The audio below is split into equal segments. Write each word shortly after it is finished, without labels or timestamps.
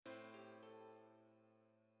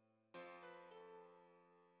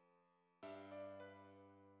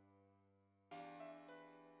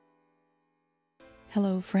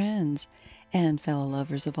Hello, friends and fellow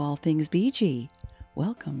lovers of all things beachy.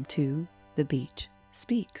 Welcome to The Beach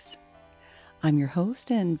Speaks. I'm your host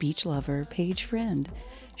and beach lover, Paige Friend,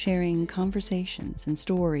 sharing conversations and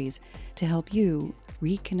stories to help you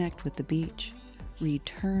reconnect with the beach,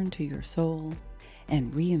 return to your soul,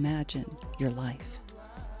 and reimagine your life.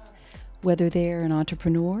 Whether they're an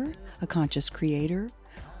entrepreneur, a conscious creator,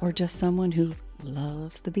 or just someone who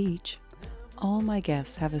loves the beach, all my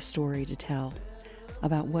guests have a story to tell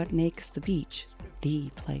about what makes the beach the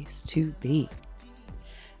place to be.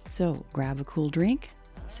 So grab a cool drink,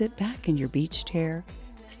 sit back in your beach chair,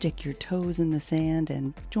 stick your toes in the sand,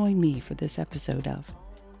 and join me for this episode of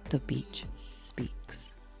The Beach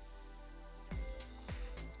Speaks.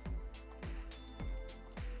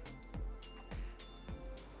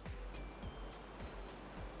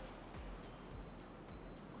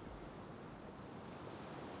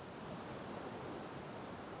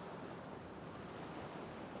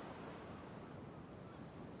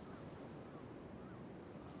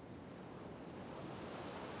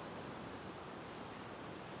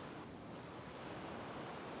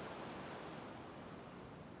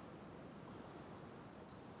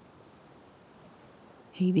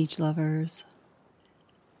 Hey, beach lovers.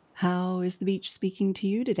 How is the beach speaking to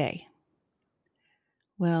you today?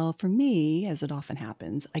 Well, for me, as it often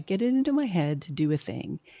happens, I get it into my head to do a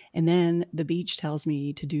thing, and then the beach tells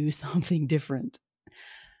me to do something different.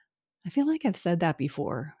 I feel like I've said that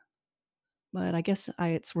before, but I guess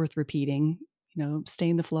it's worth repeating. Stay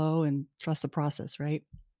in the flow and trust the process, right?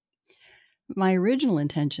 My original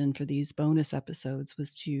intention for these bonus episodes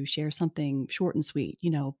was to share something short and sweet,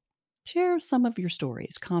 share some of your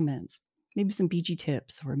stories, comments, maybe some beachy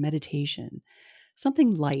tips or meditation,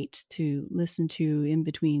 something light to listen to in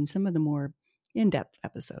between some of the more in-depth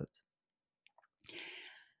episodes.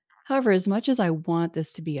 However, as much as I want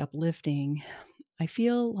this to be uplifting, I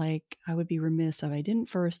feel like I would be remiss if I didn't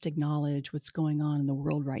first acknowledge what's going on in the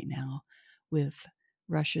world right now with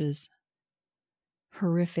Russia's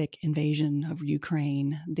horrific invasion of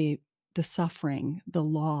Ukraine, the suffering, the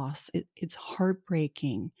loss. It's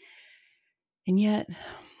heartbreaking. And yet,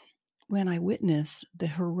 when I witness the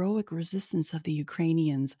heroic resistance of the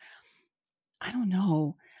Ukrainians, I don't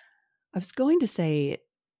know. I was going to say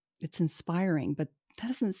it's inspiring, but that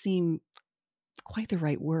doesn't seem quite the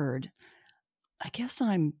right word. I guess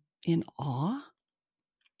I'm in awe.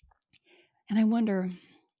 And I wonder,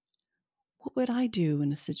 what would I do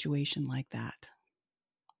in a situation like that?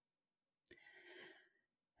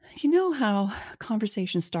 You know how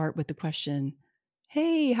conversations start with the question,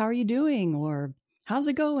 hey, how are you doing? Or how's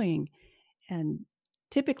it going? And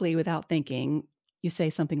typically, without thinking, you say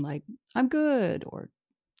something like, I'm good or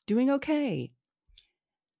doing okay.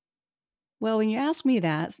 Well, when you ask me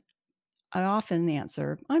that, I often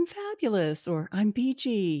answer, I'm fabulous or I'm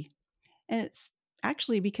beachy. And it's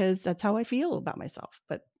actually because that's how I feel about myself.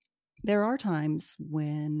 But there are times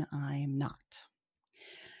when I'm not.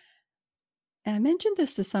 And I mentioned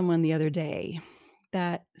this to someone the other day,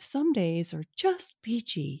 that some days are just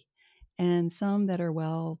beachy and some that are,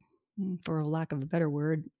 well, for lack of a better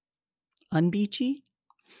word, un-beachy.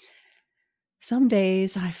 Some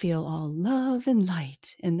days I feel all love and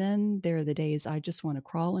light, and then there are the days I just want to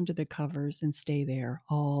crawl under the covers and stay there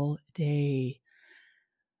all day.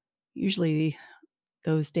 Usually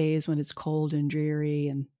those days when it's cold and dreary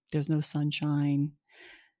and there's no sunshine.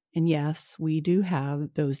 And yes, we do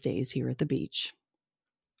have those days here at the beach.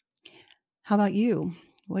 How about you?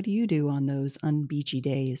 What do you do on those un-beachy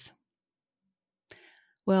days?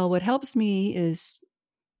 Well, what helps me is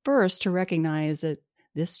first to recognize that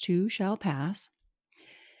this too shall pass,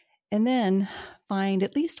 and then find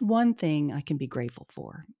at least one thing I can be grateful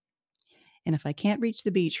for. And if I can't reach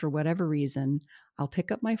the beach for whatever reason, I'll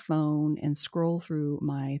pick up my phone and scroll through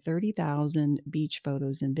my 30,000 beach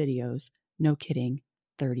photos and videos. No kidding,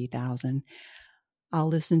 30,000. I'll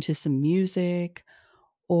listen to some music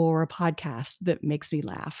or a podcast that makes me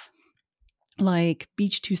laugh, like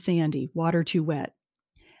Beach Too Sandy, Water Too Wet,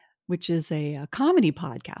 which is a comedy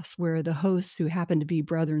podcast where the hosts, who happen to be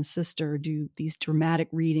brother and sister, do these dramatic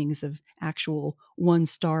readings of actual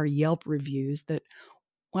 1-star Yelp reviews that,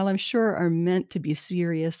 while I'm sure are meant to be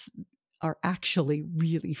serious, are actually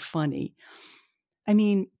really funny. I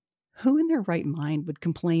mean, who in their right mind would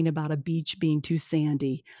complain about a beach being too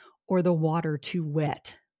sandy or the water too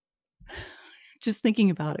wet? Just thinking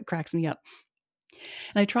about it cracks me up.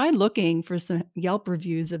 And I tried looking for some Yelp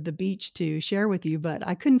reviews of the beach to share with you, but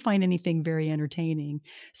I couldn't find anything very entertaining.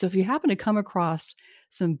 So if you happen to come across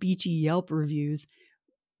some beachy Yelp reviews,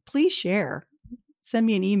 please share. Send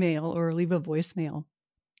me an email or leave a voicemail.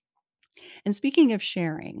 And speaking of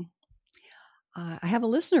sharing, I have a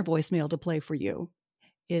listener voicemail to play for you.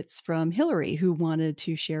 It's from Hillary, who wanted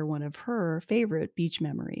to share one of her favorite beach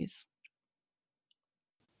memories.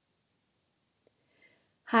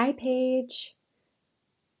 Hi, Paige.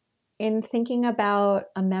 In thinking about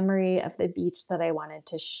a memory of the beach that I wanted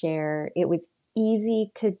to share, it was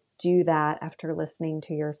easy to do that after listening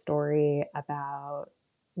to your story about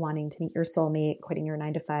wanting to meet your soulmate, quitting your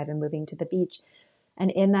 9 to 5, and moving to the beach. And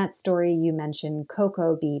in that story, you mentioned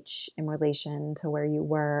Cocoa Beach in relation to where you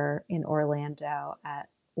were in Orlando at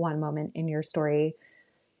one moment in your story.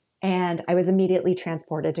 And I was immediately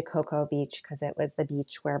transported to Cocoa Beach because it was the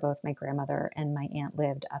beach where both my grandmother and my aunt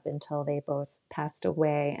lived up until they both passed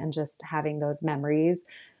away. And just having those memories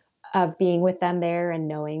of being with them there and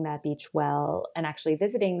knowing that beach well, and actually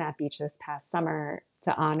visiting that beach this past summer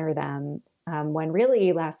to honor them. When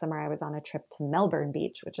really last summer I was on a trip to Melbourne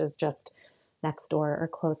Beach, which is just next door or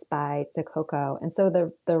close by to Cocoa. And so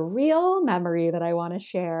the real memory that I want to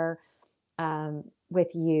share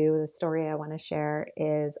with you, the story I want to share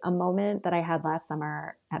is a moment that I had last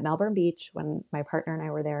summer at Melbourne Beach when my partner and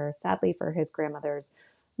I were there, sadly, for his grandmother's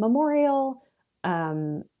memorial.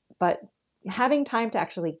 But having time to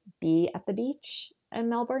actually be at the beach in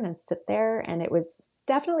Melbourne and sit there, and it was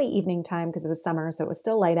definitely evening time because it was summer, so it was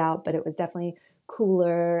still light out, but it was definitely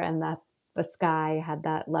cooler, and the sky had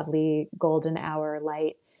that lovely golden hour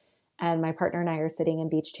light. And my partner and I are sitting in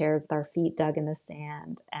beach chairs with our feet dug in the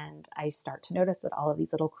sand. And I start to notice that all of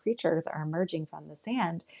these little creatures are emerging from the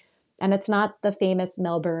sand. And it's not the famous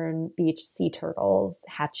Melbourne beach sea turtles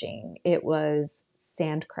hatching, it was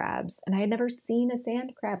sand crabs. And I had never seen a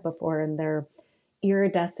sand crab before. And their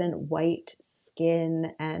iridescent white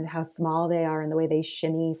skin and how small they are and the way they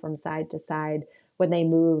shimmy from side to side when they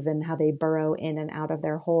move and how they burrow in and out of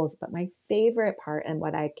their holes. But my favorite part, and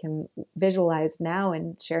what I can visualize now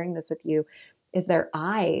in sharing this with you, is their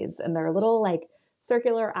eyes, and their little like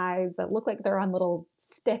circular eyes that look like they're on little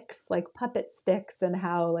sticks, like puppet sticks, and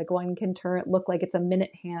how like one can turn look like it's a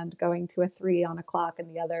minute hand going to a 3 on a clock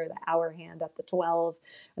and the other the hour hand at the 12,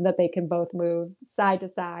 and that they can both move side to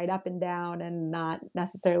side, up and down, and not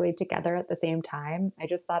necessarily together at the same time. I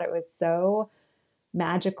just thought it was so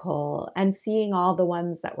magical. And seeing all the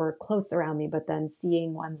ones that were close around me, but then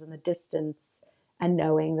seeing ones in the distance and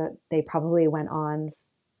knowing that they probably went on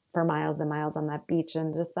for miles and miles on that beach,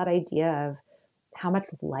 and just that idea of how much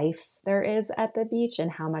life there is at the beach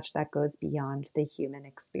and how much that goes beyond the human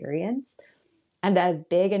experience. And as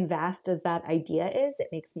big and vast as that idea is, it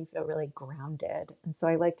makes me feel really grounded. And so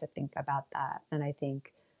I like to think about that. And I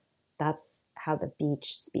think that's how the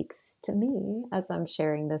beach speaks to me as I'm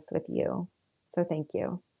sharing this with you. So thank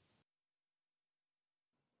you.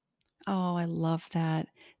 Oh, I love that.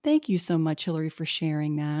 Thank you so much, Hillary, for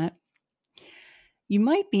sharing that. You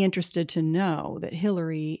might be interested to know that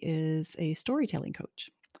Hillary is a storytelling coach,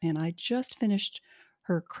 and I just finished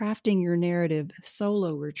her Crafting Your Narrative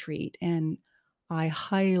solo retreat, and I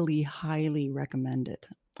highly, highly recommend it.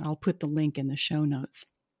 I'll put the link in the show notes.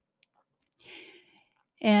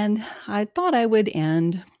 And I thought I would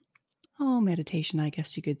end, meditation, I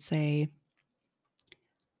guess you could say,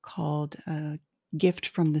 called Gift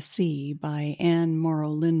from the Sea by Anne Morrow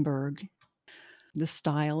Lindbergh. The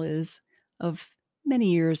style is of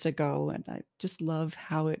many years ago, and I just love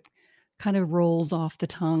how it kind of rolls off the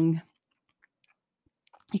tongue.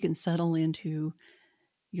 You can settle into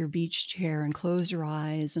your beach chair and close your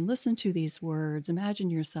eyes and listen to these words. Imagine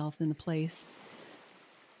yourself in the place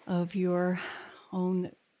of your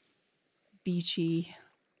own beachy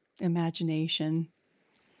imagination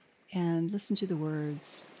and listen to the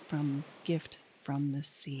words from Gift from the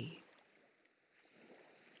Sea.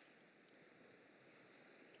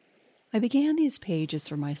 I began these pages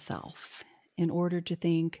for myself in order to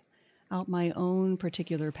think out my own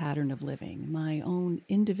particular pattern of living, my own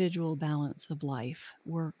individual balance of life,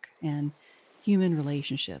 work, and human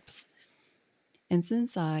relationships. And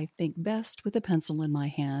since I think best with a pencil in my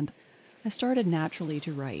hand, I started naturally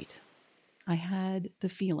to write. I had the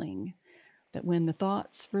feeling that when the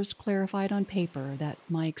thoughts first clarified on paper, that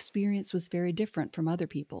my experience was very different from other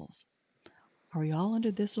people's. Are we all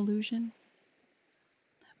under this illusion?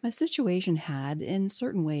 My situation had, in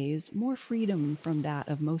certain ways, more freedom from that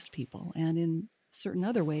of most people, and in certain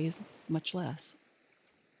other ways, much less.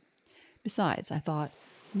 Besides, I thought,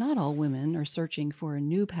 not all women are searching for a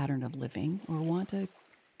new pattern of living or want a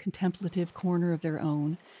contemplative corner of their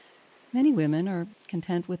own. Many women are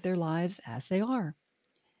content with their lives as they are.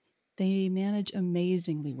 They manage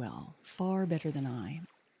amazingly well, far better than I,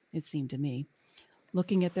 it seemed to me,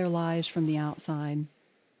 looking at their lives from the outside.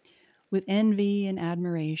 With envy and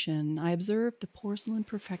admiration, I observed the porcelain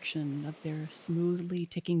perfection of their smoothly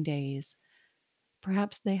ticking days,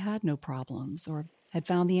 Perhaps they had no problems or had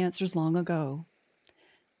found the answers long ago.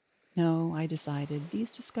 No, I decided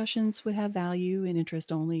these discussions would have value and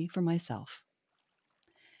interest only for myself.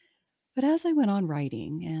 But as I went on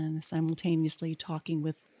writing and simultaneously talking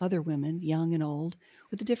with other women, young and old,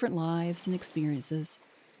 with different lives and experiences,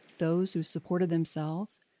 those who supported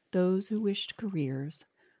themselves, those who wished careers,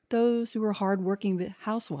 those who were hardworking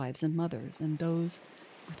housewives and mothers, and those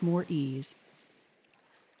with more ease,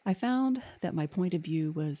 I found that my point of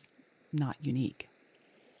view was not unique.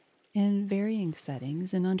 In varying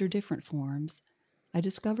settings and under different forms, I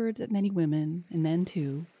discovered that many women, and men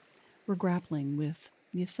too, were grappling with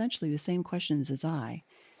essentially the same questions as I,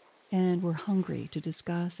 and were hungry to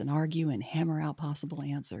discuss and argue and hammer out possible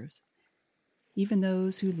answers. Even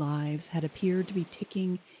those whose lives had appeared to be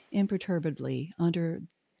ticking imperturbably under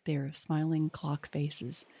their smiling clock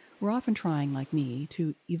faces were often trying, like me,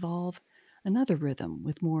 to evolve another rhythm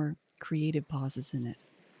with more creative pauses in it,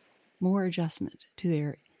 more adjustment to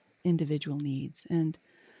their individual needs, and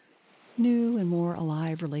new and more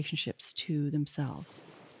alive relationships to themselves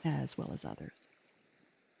as well as others.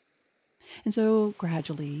 And so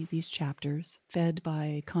gradually, these chapters, fed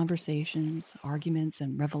by conversations, arguments,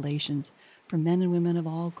 and revelations from men and women of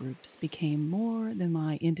all groups, became more than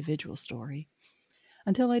my individual story,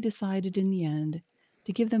 until I decided in the end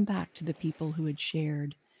to give them back to the people who had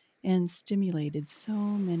shared and stimulated so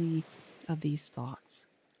many of these thoughts.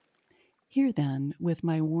 Here, then, with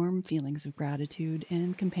my warm feelings of gratitude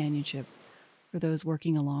and companionship for those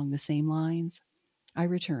working along the same lines, I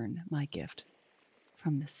return my gift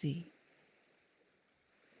from the sea.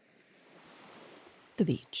 The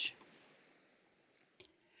beach.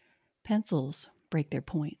 Pencils break their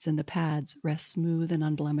points, and the pads rest smooth and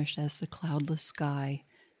unblemished as the cloudless sky.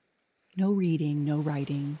 No reading, no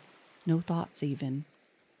writing, no thoughts even,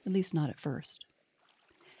 at least not at first.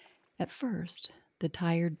 At first, the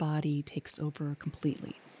tired body takes over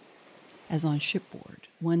completely. As on shipboard,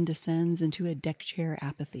 one descends into a deck chair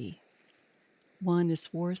apathy. One is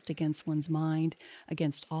forced against one's mind,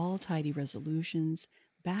 against all tidy resolutions,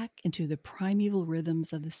 back into the primeval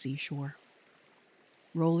rhythms of the seashore.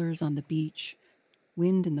 Rollers on the beach,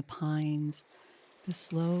 wind in the pines, the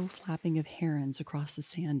slow flapping of herons across the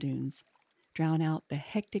sand dunes drown out the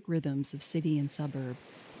hectic rhythms of city and suburb,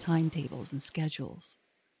 timetables and schedules.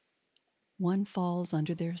 One falls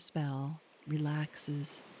under their spell,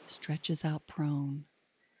 relaxes, stretches out prone.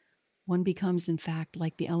 One becomes, in fact,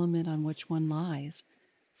 like the element on which one lies,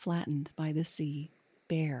 flattened by the sea,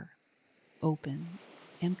 bare, open,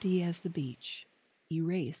 empty as the beach,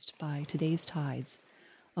 erased by today's tides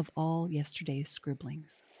of all yesterday's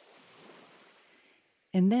scribblings.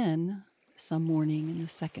 And then, some morning in the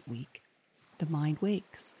second week, the mind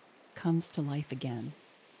wakes, comes to life again.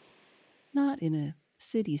 Not in a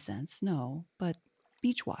city sense, no, but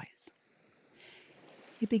beach-wise.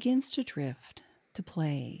 It begins to drift, to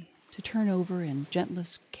play, to turn over in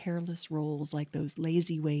gentlest, careless rolls like those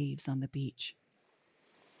lazy waves on the beach.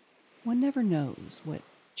 One never knows what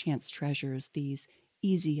chance treasures these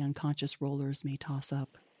easy, unconscious rollers may toss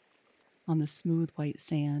up on the smooth white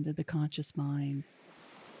sand of the conscious mind.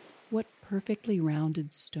 What perfectly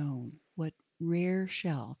rounded stone, what rare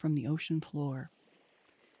shell from the ocean floor.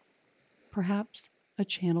 Perhaps a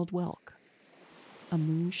channeled whelk, a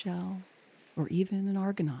moon shell, or even an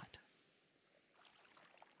argonaut.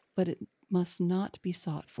 But it must not be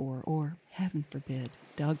sought for, or, heaven forbid,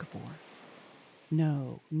 dug for.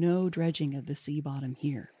 No, no dredging of the sea bottom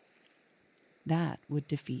here. That would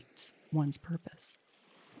defeat one's purpose.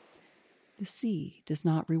 The sea does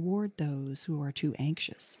not reward those who are too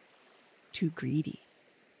anxious, too greedy,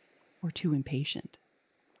 or too impatient.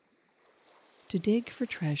 To dig for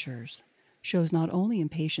treasures shows not only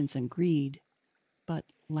impatience and greed, but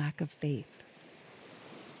lack of faith.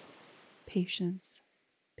 Patience,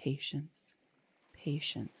 patience,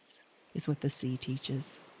 patience is what the sea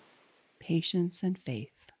teaches. Patience and faith.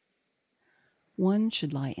 One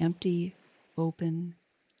should lie empty, open,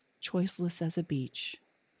 choiceless as a beach,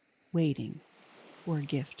 waiting for a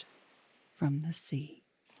gift from the sea.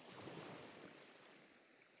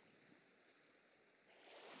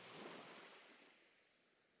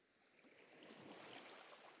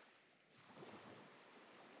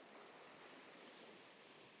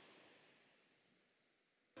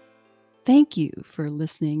 Thank you for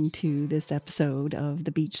listening to this episode of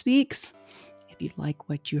The Beach Speaks. If you like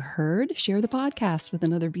what you heard, share the podcast with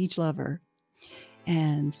another beach lover.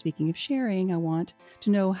 And speaking of sharing, I want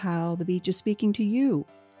to know how the beach is speaking to you.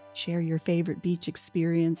 Share your favorite beach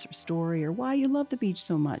experience or story, or why you love the beach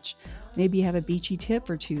so much. Maybe you have a beachy tip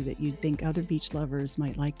or two that you'd think other beach lovers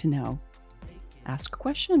might like to know. ask a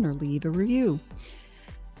question, or leave a review.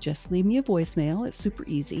 Just leave me a voicemail. It's super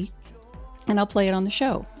easy, and I'll play it on the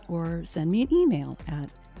show, or send me an email at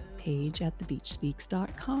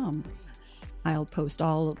page@thebeachspeaks.com. I'll post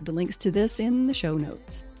all of the links to this in the show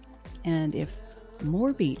notes. And if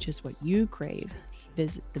more beach is what you crave,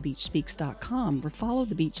 visit thebeachspeaks.com or follow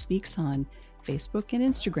The Beach Speaks on Facebook and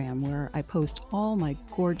Instagram, where I post all my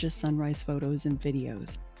gorgeous sunrise photos and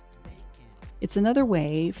videos. It's another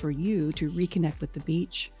way for you to reconnect with the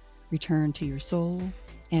beach, return to your soul,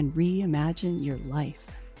 and reimagine your life.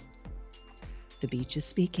 The beach is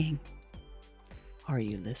speaking. Are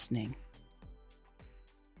you listening?